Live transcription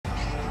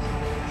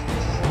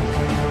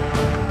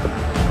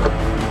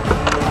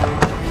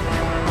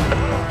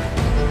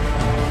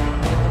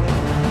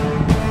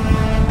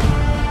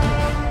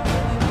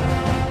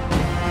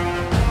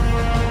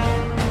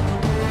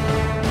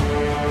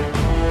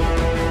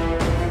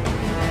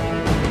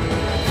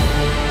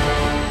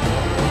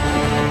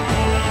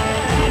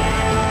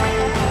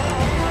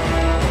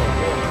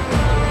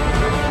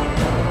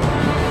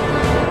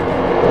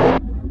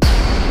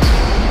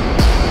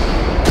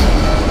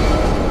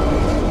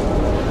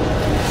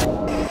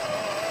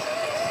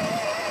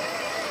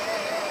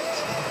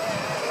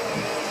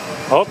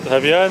Wat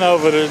heb jij nou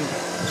voor een...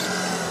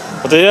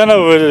 Wat heb jij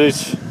nou voor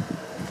iets?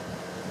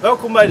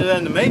 Welkom bij de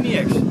Random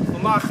Maniacs.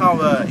 Vandaag gaan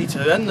we iets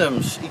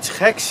randoms, iets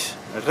geks,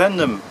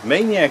 Random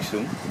Maniacs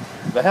doen.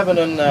 We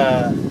hebben een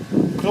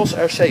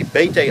CrossRC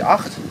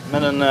BC8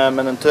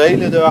 met een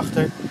trailer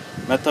erachter.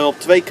 Met daarop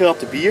 2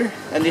 kratten bier.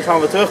 En die gaan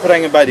we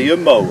terugbrengen bij de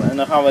Jumbo. En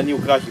dan gaan we een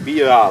nieuw kratje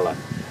bier halen.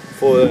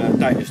 Voor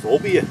tijdens de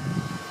hobbyen.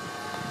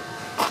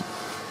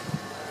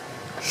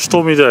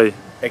 Stom idee.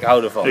 Ik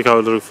hou ervan. Ik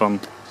hou er ook van.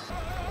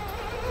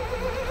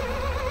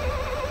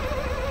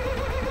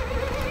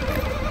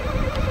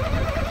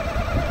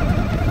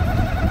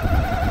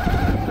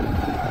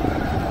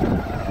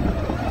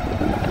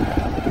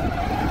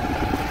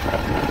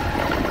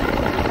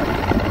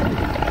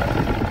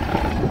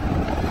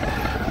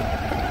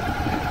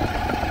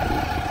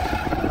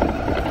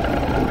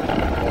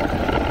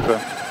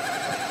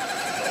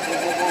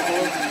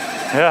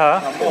 Ja.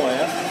 Nou, mooi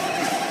hè?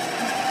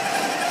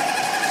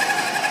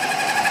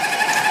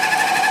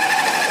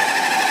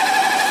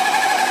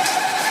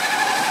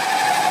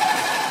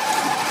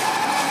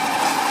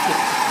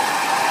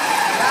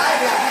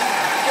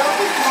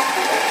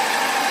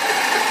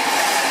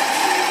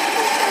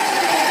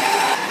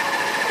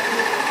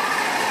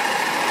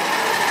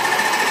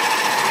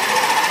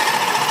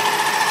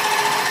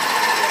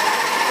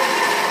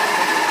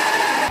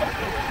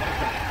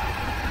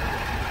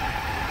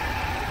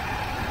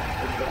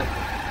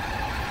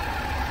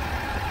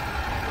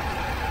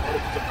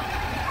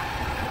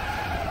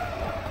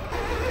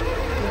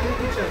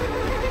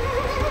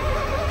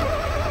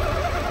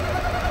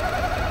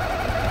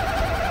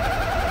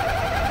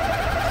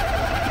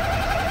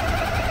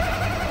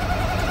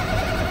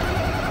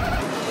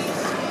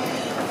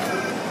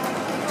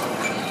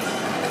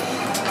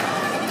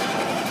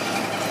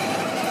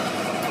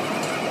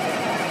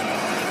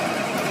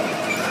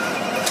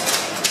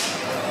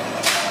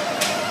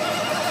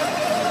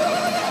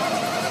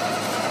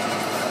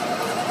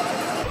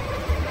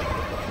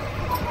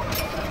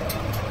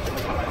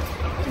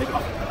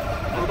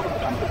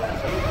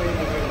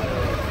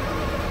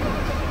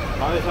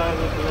 Waar is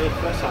eigenlijk een lege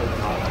fles uit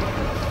te halen?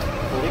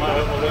 Volgens mij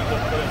helemaal links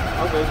op de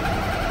Oké.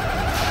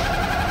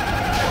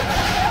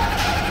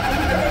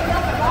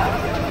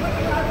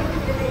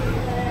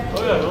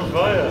 Oh ja, dat is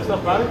waar ja. Is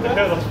dat buiten?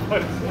 Ja, dat is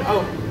mooi.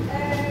 Oh.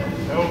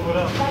 Heel goed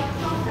gedaan.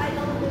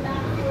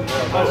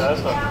 Ja, dat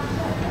is dat.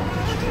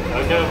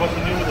 Ik heb wat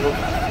een nieuwe erop.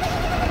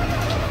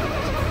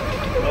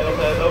 En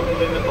dat loopt nu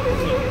weer met de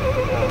muziek.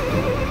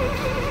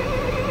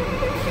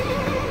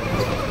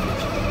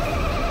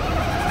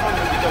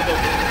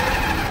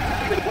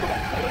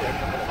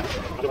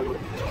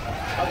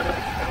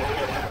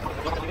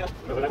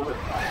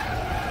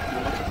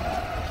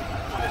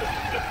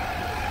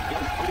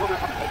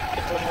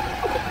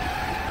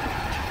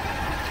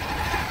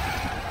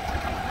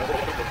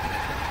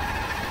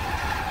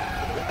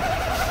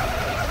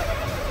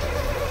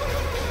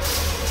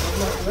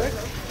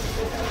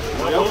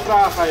 Moet je ook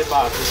vragen aan je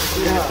baas, dus dat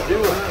is niet te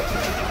duwen.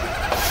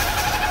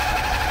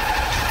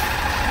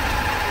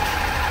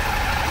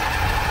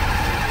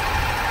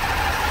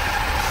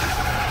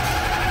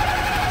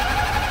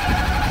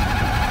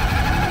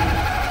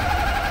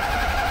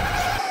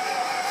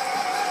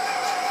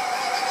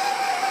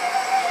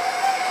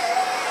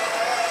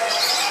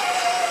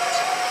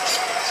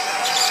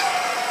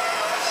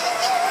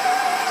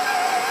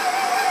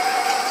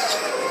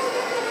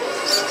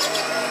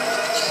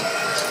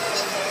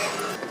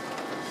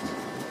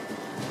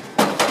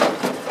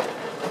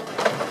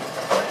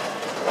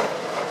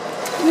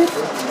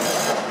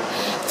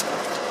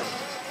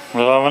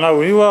 Wat gaan we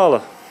nou nieuw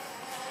halen?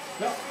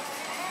 Ja.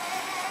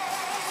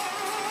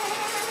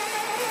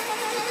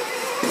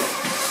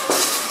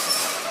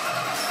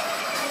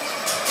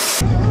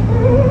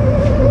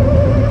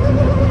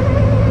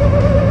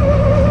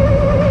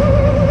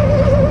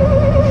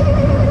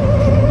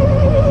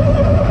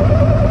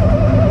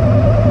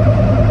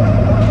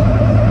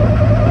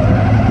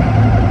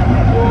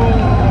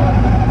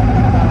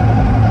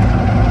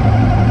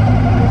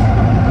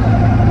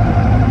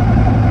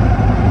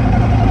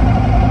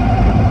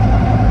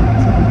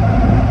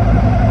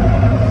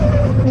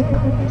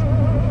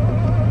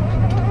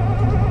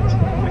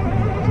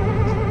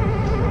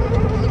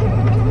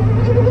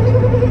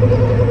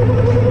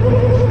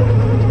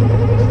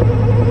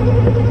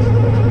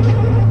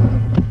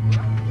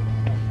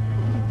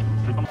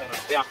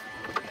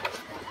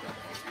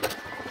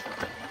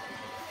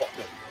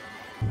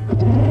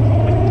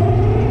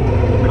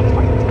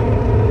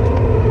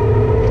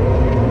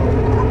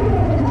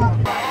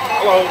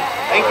 Hallo,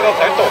 1 krat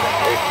hertog.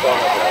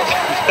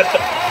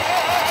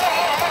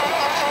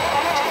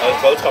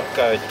 Het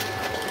boodschappenkarretje.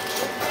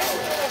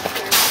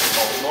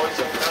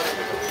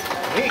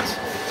 Niet?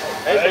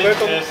 Deze moet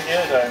de eerste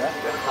keer zijn hè?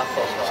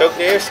 Het is ook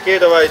de eerste keer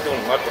dat wij het doen,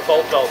 maar het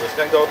bevalt wel, dus ik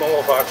denk dat het nog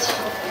wel vaker is.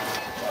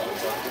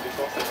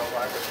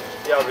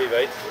 Ja, wie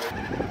weet.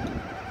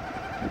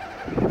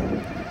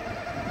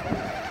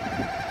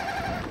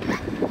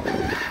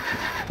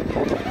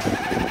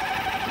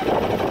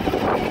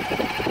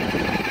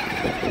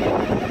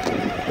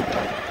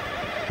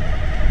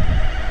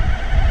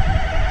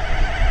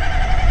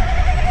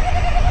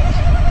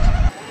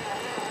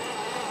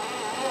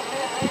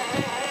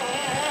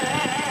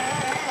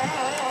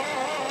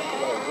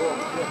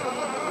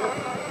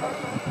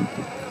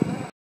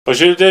 Als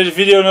jullie deze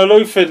video nou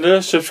leuk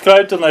vinden,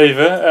 subscribe dan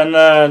even. En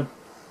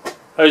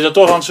als je dan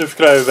toch aan het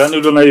subscriben bent,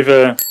 doe dan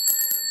even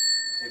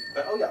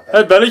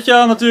het belletje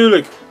aan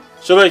natuurlijk.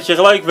 Zodat je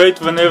gelijk weet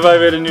wanneer wij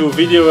weer een nieuwe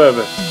video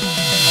hebben.